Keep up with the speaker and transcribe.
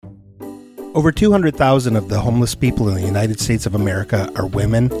Over 200,000 of the homeless people in the United States of America are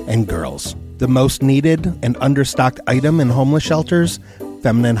women and girls. The most needed and understocked item in homeless shelters,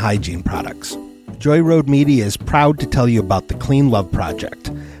 feminine hygiene products. Joy Road Media is proud to tell you about the Clean Love Project.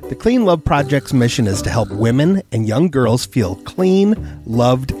 The Clean Love Project's mission is to help women and young girls feel clean,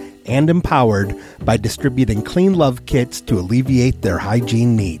 loved, and empowered by distributing Clean Love kits to alleviate their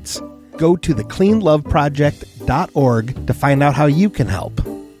hygiene needs. Go to thecleanloveproject.org to find out how you can help.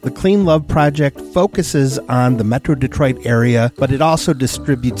 The Clean Love Project focuses on the Metro Detroit area, but it also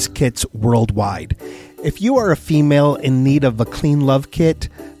distributes kits worldwide. If you are a female in need of a Clean Love kit,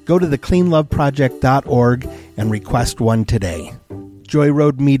 go to thecleanloveproject.org and request one today. Joy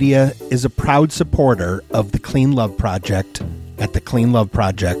Road Media is a proud supporter of the Clean Love Project at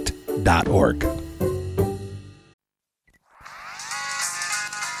thecleanloveproject.org.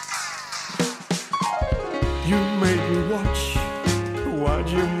 You made me watch. Why'd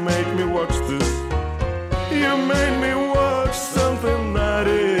you make me watch this? You made me watch something I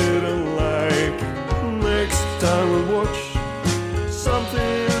didn't like. Next time we'll watch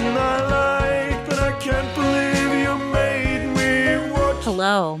something I like, but I can't believe you made me watch.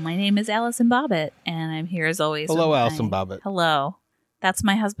 Hello, my name is Allison Bobbitt, and I'm here as always. Hello, Allison Bobbitt. Hello. That's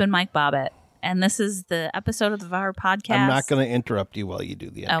my husband, Mike Bobbitt. And this is the episode of our podcast. I'm not going to interrupt you while you do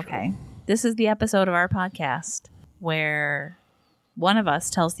the intro. Okay. This is the episode of our podcast where one of us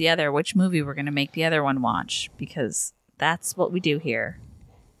tells the other which movie we're going to make the other one watch, because that's what we do here.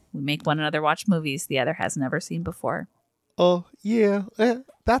 We make one another watch movies the other has never seen before. Oh, yeah.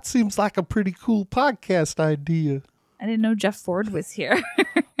 That seems like a pretty cool podcast idea. I didn't know Jeff Ford was here.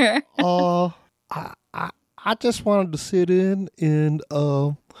 I just wanted to sit in and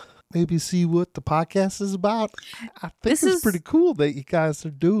maybe see what the podcast is about. I think it's pretty cool that you guys are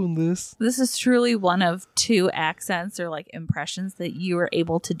doing this. This is truly one of two accents or like impressions that you are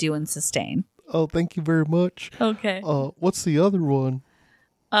able to do and sustain. Oh, thank you very much. Okay. What's the other one?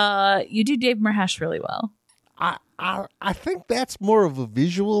 You do Dave Marhesh really well. I think that's more of a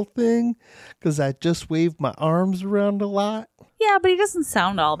visual thing because I just wave my arms around a lot. Yeah, but he doesn't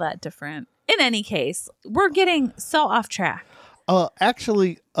sound all that different. In any case, we're getting so off track.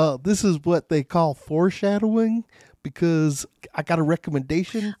 Actually, this is what they call foreshadowing because I got a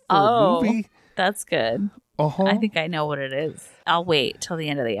recommendation for a movie. That's good. Uh-huh. I think I know what it is. I'll wait till the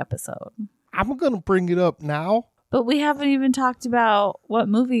end of the episode. I'm going to bring it up now. But we haven't even talked about what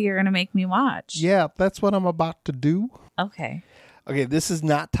movie you're going to make me watch. Yeah, that's what I'm about to do. Okay. Okay, this is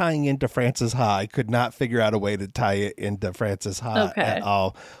not tying into Frances Ha. I could not figure out a way to tie it into Frances Ha at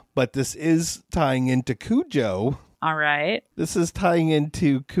all. But this is tying into Cujo. All right. This is tying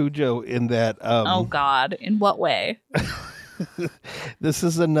into Cujo in that... oh, God. In what way? This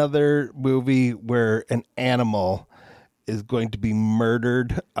is another movie where an animal is going to be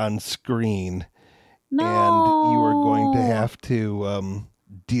murdered on screen. No. And you are going to have to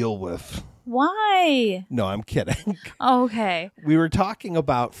deal with... Why? No, I'm kidding. Okay. We were talking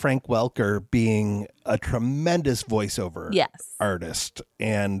about Frank Welker being a tremendous voiceover artist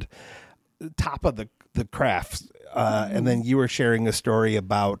and top of the craft. And then you were sharing a story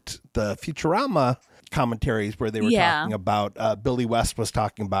about the Futurama commentaries where they were talking about Billy West was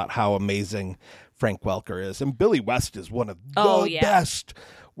talking about how amazing Frank Welker is. And Billy West is one of the best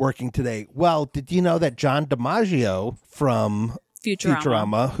working today. Well, did you know that John DiMaggio from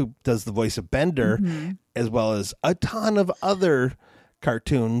Futurama, who does the voice of Bender, as well as a ton of other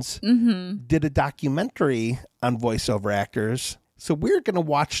cartoons, did a documentary on voiceover actors. So we're going to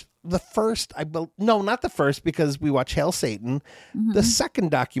watch the first, no, not the first, because we watch Hail Satan, the second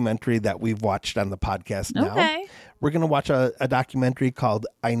documentary that we've watched on the podcast now. Okay. We're going to watch a documentary called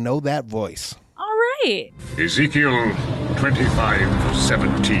I Know That Voice. All right. Ezekiel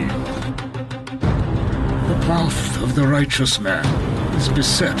 25:17. The path of the righteous man is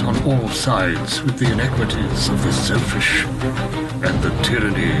beset on all sides with the inequities of the selfish and the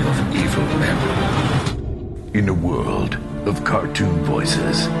tyranny of evil men. In a world of cartoon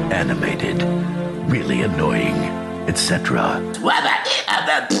voices, animated, really annoying, etc.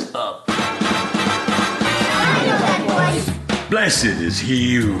 Blessed is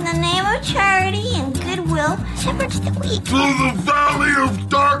he who, in the name of charity and goodwill, shepherds the weak. Through the valley of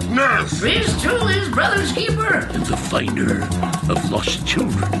darkness is truly his brother's keeper, and the finder of lost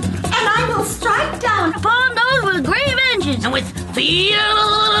children. And I will strike down upon those with grave vengeance and with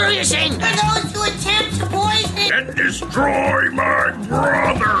furiousing for those who attempt to poison and destroy my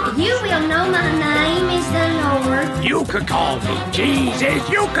brother. You will know my name is the Lord You could call me Jesus.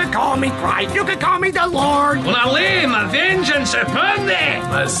 You could call me Christ. You could call me the Lord. Well, now lay my vengeance upon thee.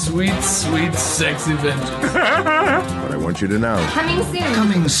 My sweet, sweet, sexy vengeance. But I want you to know. Coming soon.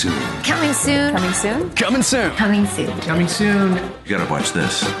 Coming soon. Coming soon. Coming soon. Coming soon. Coming soon. Coming soon. You gotta watch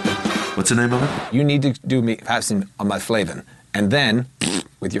this. What's the name of it? You need to do me, have some on my flavin, and then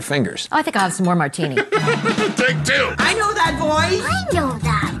with your fingers. Oh, I think I'll have some more martini. Take two. I know that voice. I know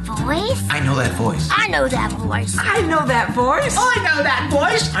that voice. I know that voice. I know that voice. I know that voice. I know that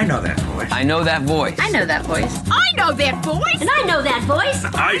voice. I know that voice. I know that voice. I know that voice. I know that voice. And I know that voice.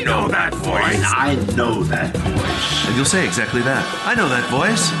 I know that voice. I know that voice. And you'll say exactly that. I know that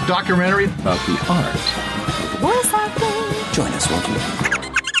voice. Documentary about the art. What's happening? Join us, won't you?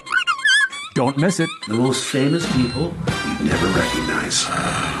 Don't miss it. The most famous people you'd never recognize.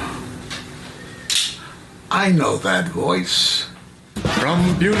 I know that voice.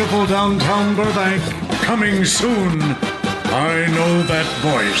 From beautiful downtown Burbank, coming soon. I know that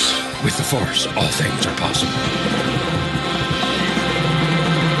voice. With the Force, all things are possible.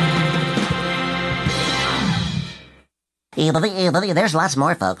 There's lots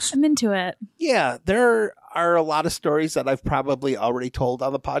more, folks. I'm into it. Yeah, there are a lot of stories that I've probably already told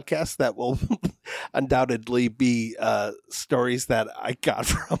on the podcast that will undoubtedly be stories that I got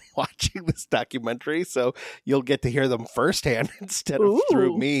from watching this documentary. So you'll get to hear them firsthand instead of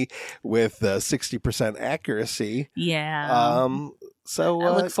through me with 60% accuracy. Yeah. So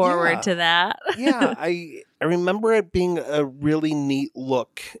I look forward to that. Yeah, I remember it being a really neat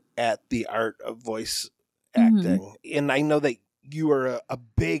look at the art of voice acting. And I know that you are a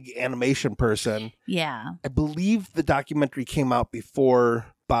big animation person. Yeah. I believe the documentary came out before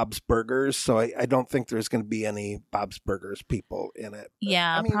Bob's Burgers, so I don't think there's going to be any Bob's Burgers people in it.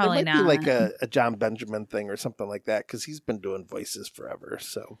 Yeah, I mean, probably there might not. be like a John Benjamin thing or something like that, because he's been doing voices forever.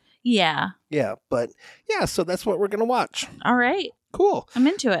 So Yeah. But so that's what we're going to watch. All right. Cool. I'm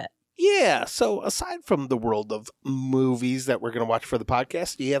into it. Yeah, so aside from the world of movies that we're going to watch for the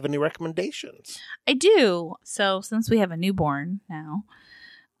podcast, do you have any recommendations? I do. So since we have a newborn now,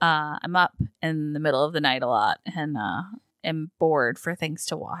 I'm up in the middle of the night a lot and am bored for things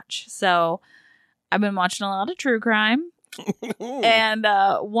to watch. So I've been watching a lot of true crime. And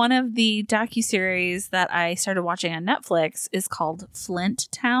one of the docuseries that I started watching on Netflix is called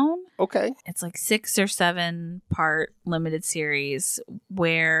Flint Town. Okay. It's like 6 or 7 part limited series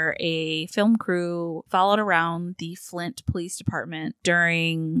where a film crew followed around the Flint Police Department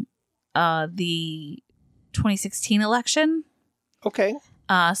during the 2016 election. Okay.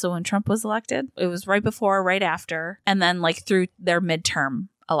 So when Trump was elected, it was right before, right after, and then like through their midterm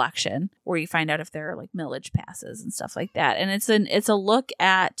election, where you find out if their like millage passes and stuff like that. And it's a look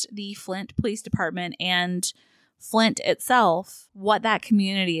at the Flint Police Department and Flint itself, what that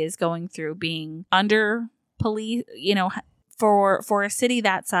community is going through, being under police. You know, for a city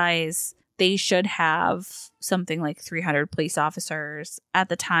that size, they should have something like 300 police officers. At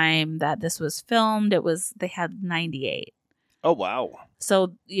the time that this was filmed, they had 98. Oh wow!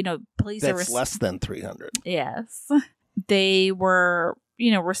 So you know, police that's less than 300. Yes, they were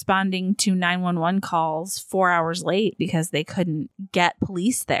responding to 911 calls 4 hours late because they couldn't get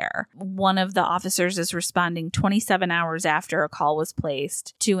police there. One of the officers is responding 27 hours after a call was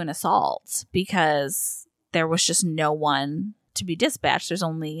placed to an assault because there was just no one to be dispatched. There's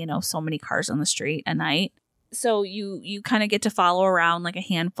only, so many cars on the street at night. So you kind of get to follow around like a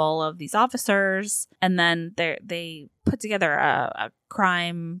handful of these officers, and then they put together a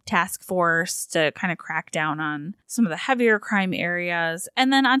crime task force to kind of crack down on some of the heavier crime areas.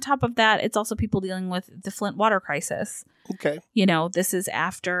 And then on top of that, it's also people dealing with the Flint water crisis. Okay. This is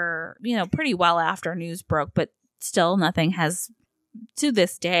after, pretty well after news broke, but still nothing has, to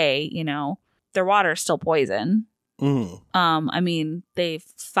this day, their water is still poison. I mean, they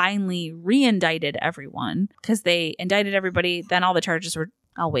finally re-indicted everyone because they indicted everybody. Then all the charges were.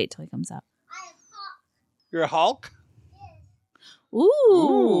 I'll wait till he comes up. You're a Hulk?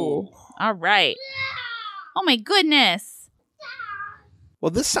 Ooh. All right. Oh my goodness. Well,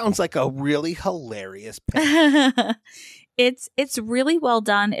 this sounds like a really hilarious pick. It's really well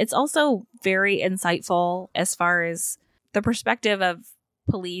done. It's also very insightful as far as the perspective of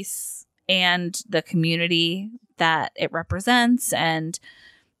police and the community that it represents. And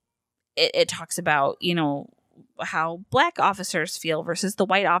it talks about, how black officers feel versus the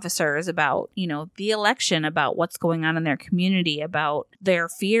white officers, about, the election, about what's going on in their community, about their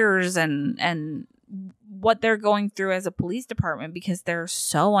fears and what they're going through as a police department because they're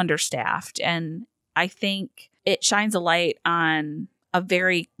so understaffed. And I think it shines a light on a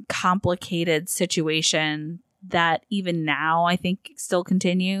very complicated situation that even now I think still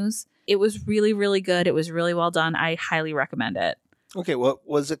continues. It was really, really good. It was really well done. I highly recommend it. Okay, what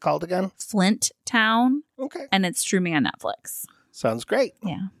was it called again? Flint Town. Okay. And it's streaming on Netflix. Sounds great.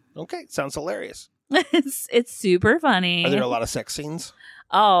 Yeah. Okay, sounds hilarious. It's super funny. Are there a lot of sex scenes?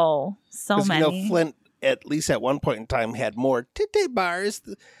 Oh, so many. You know, Flint, at least at one point in time, had more titty bars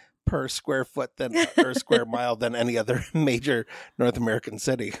per square foot than or square mile than any other major North American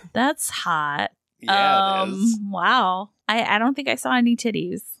city. That's hot. Yeah, it is. Wow. I don't think I saw any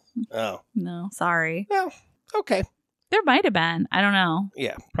titties. Oh. No, sorry. Well, okay. There might have been. I don't know.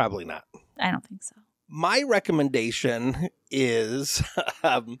 Yeah, probably not. I don't think so. My recommendation is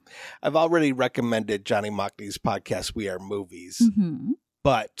I've already recommended Johnny Mockney's podcast, We Are Movies. Mm-hmm.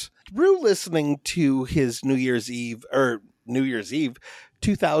 But through listening to his New Year's Eve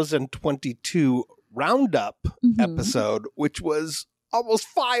 2022 roundup episode, which was almost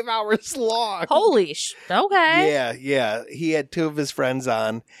 5 hours long. Holy okay. Yeah. He had two of his friends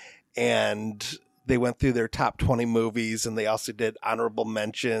on, and they went through their top 20 movies, and they also did honorable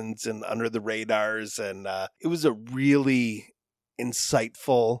mentions and under the radars. And it was a really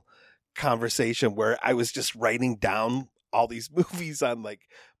insightful conversation where I was just writing down all these movies on like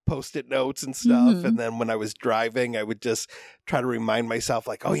Post-it notes and stuff. Mm-hmm. And then when I was driving, I would just try to remind myself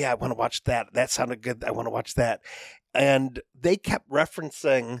like, oh yeah, I want to watch that. That sounded good. I want to watch that. And they kept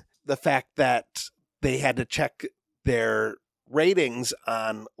referencing the fact that they had to check their ratings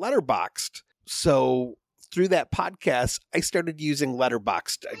on Letterboxd. So through that podcast, I started using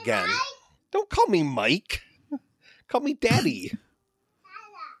Letterboxd again. Don't call me Mike. Call me Daddy.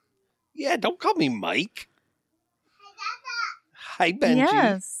 Yeah, don't call me Mike. Hi, Benji.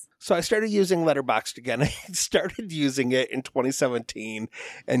 Yes. So I started using Letterboxd again. I started using it in 2017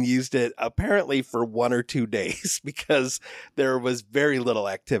 and used it apparently for 1 or 2 days because there was very little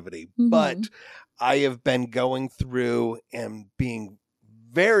activity. Mm-hmm. But I have been going through and being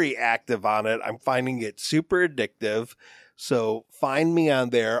very active on it. I'm finding it super addictive. So find me on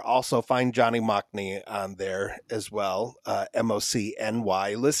there. Also find Johnny Mockney on there as well.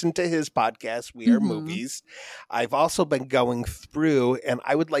 MOCNY. Listen to his podcast, We Are Movies. I've also been going through, and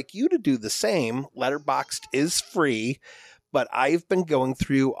I would like you to do the same. Letterboxd is free, but I've been going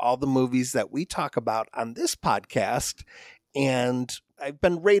through all the movies that we talk about on this podcast, and I've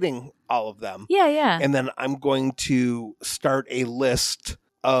been rating all of them. Yeah. And then I'm going to start a list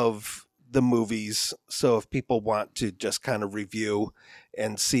of the movies. So if people want to just kind of review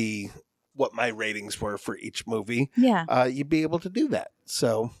and see what my ratings were for each movie, you'd be able to do that.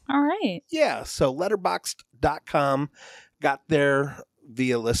 So, all right. Yeah. So letterboxd.com, got there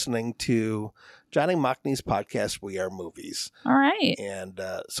via listening to Johnny Mockney's podcast, We Are Movies. All right. And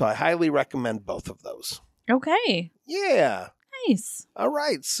so I highly recommend both of those. Okay. Yeah. Nice. All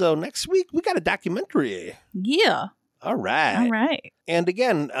right. So next week we got a documentary. Yeah. All right. And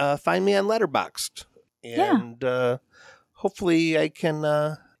again, find me on Letterboxd. And hopefully I can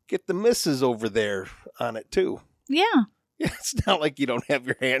get the missus over there on it too. Yeah. It's not like you don't have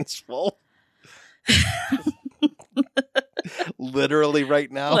your hands full. Literally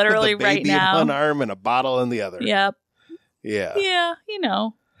right now. Literally with a baby right now. in one arm and a bottle in the other. Yep. Yeah. Yeah, you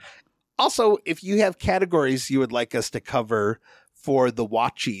know. Also, if you have categories you would like us to cover for the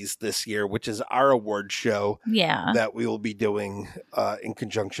Watchies this year, which is our award show that we will be doing in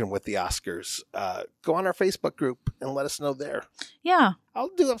conjunction with the Oscars, go on our Facebook group and let us know there. Yeah. I'll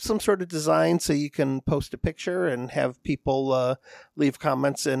do up some sort of design so you can post a picture and have people leave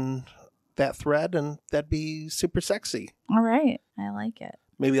comments in that thread, and that'd be super sexy. All right. I like it.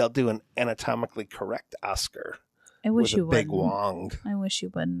 Maybe I'll do an anatomically correct Oscar. I wish you wouldn't. Big wouldn't. wong. I wish you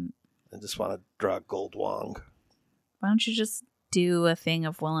wouldn't. I just want to draw a gold wong. Why don't you just do a thing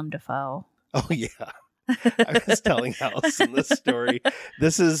of Willem Dafoe? Oh, yeah. I was telling Allison this story.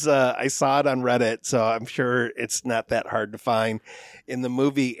 This is, I saw it on Reddit, so I'm sure it's not that hard to find. In the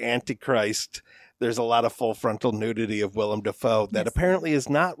movie Antichrist, there's a lot of full frontal nudity of Willem Dafoe that apparently is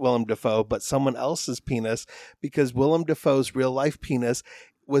not Willem Dafoe, but someone else's penis, because Willem Dafoe's real life penis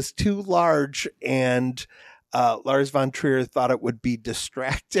was too large, and Lars von Trier thought it would be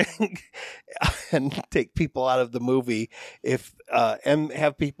distracting and take people out of the movie if and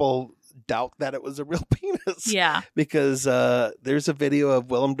have people doubt that it was a real penis. Yeah. Because there's a video of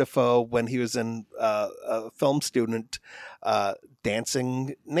Willem Dafoe when he was a film student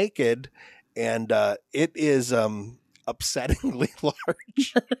dancing naked, and it is upsettingly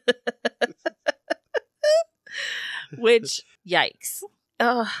large. Which, yikes.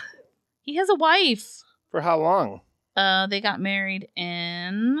 He has a wife. For how long? They got married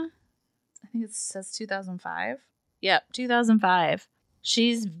in, I think it says 2005. Yep, 2005.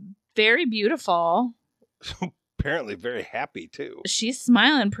 She's very beautiful. Apparently very happy, too. She's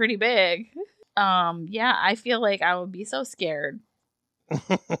smiling pretty big. Yeah, I feel like I would be so scared.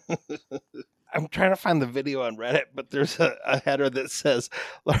 I'm trying to find the video on Reddit, but there's a header that says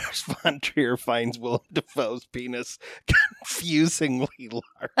Lars von Trier finds Willem Dafoe's penis confusingly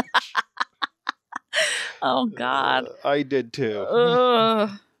large. Oh, God. I did too.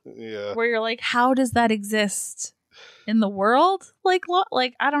 Yeah. Where you're like, how does that exist in the world? Like,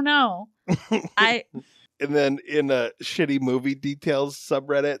 I don't know. And then in a shitty movie details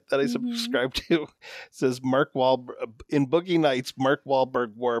subreddit that I subscribe to, says Mark Wahlberg in Boogie Nights. Mark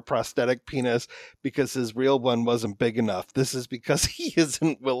Wahlberg wore a prosthetic penis because his real one wasn't big enough. This is because he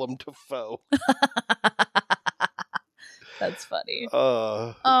isn't Willem Dafoe. That's funny.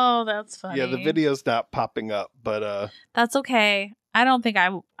 Oh, that's funny. Yeah, the video's not popping up, but that's okay. I don't think I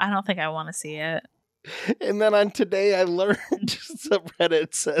want to see it. And then on Today I Learned,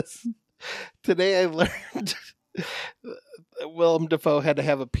 subreddit says, today I learned Willem Dafoe had to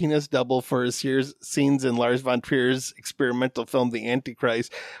have a penis double for his scenes in Lars von Trier's experimental film The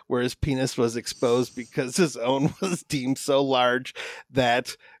Antichrist, where his penis was exposed because his own was deemed so large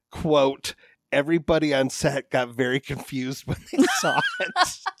that, quote, everybody on set got very confused when they saw it.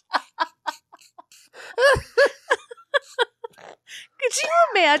 Could you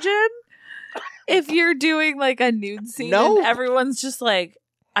imagine if you're doing like a nude scene and everyone's just like,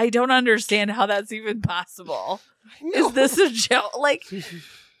 I don't understand how that's even possible. No. Is this a joke? Like,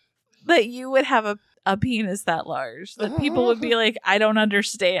 that you would have a penis that large. That people would be like, I don't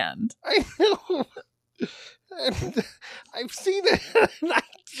understand. I know. And I've seen it. And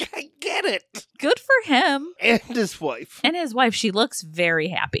I get it. Good for him. And his wife. And his wife. She looks very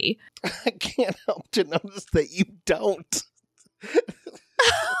happy. I can't help to notice that you don't.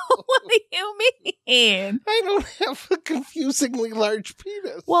 What do you mean? I don't have a confusingly large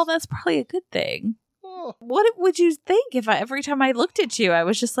penis. Well, that's probably a good thing. Oh. What would you think if every time I looked at you, I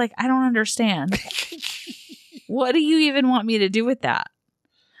was just like, I don't understand. What do you even want me to do with that?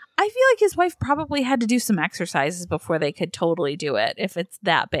 I feel like his wife probably had to do some exercises before they could totally do it if it's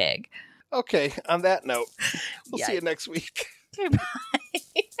that big. Okay, on that note, we'll see you next week. Okay, bye.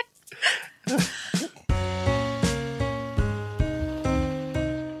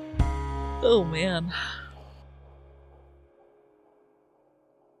 Oh, man.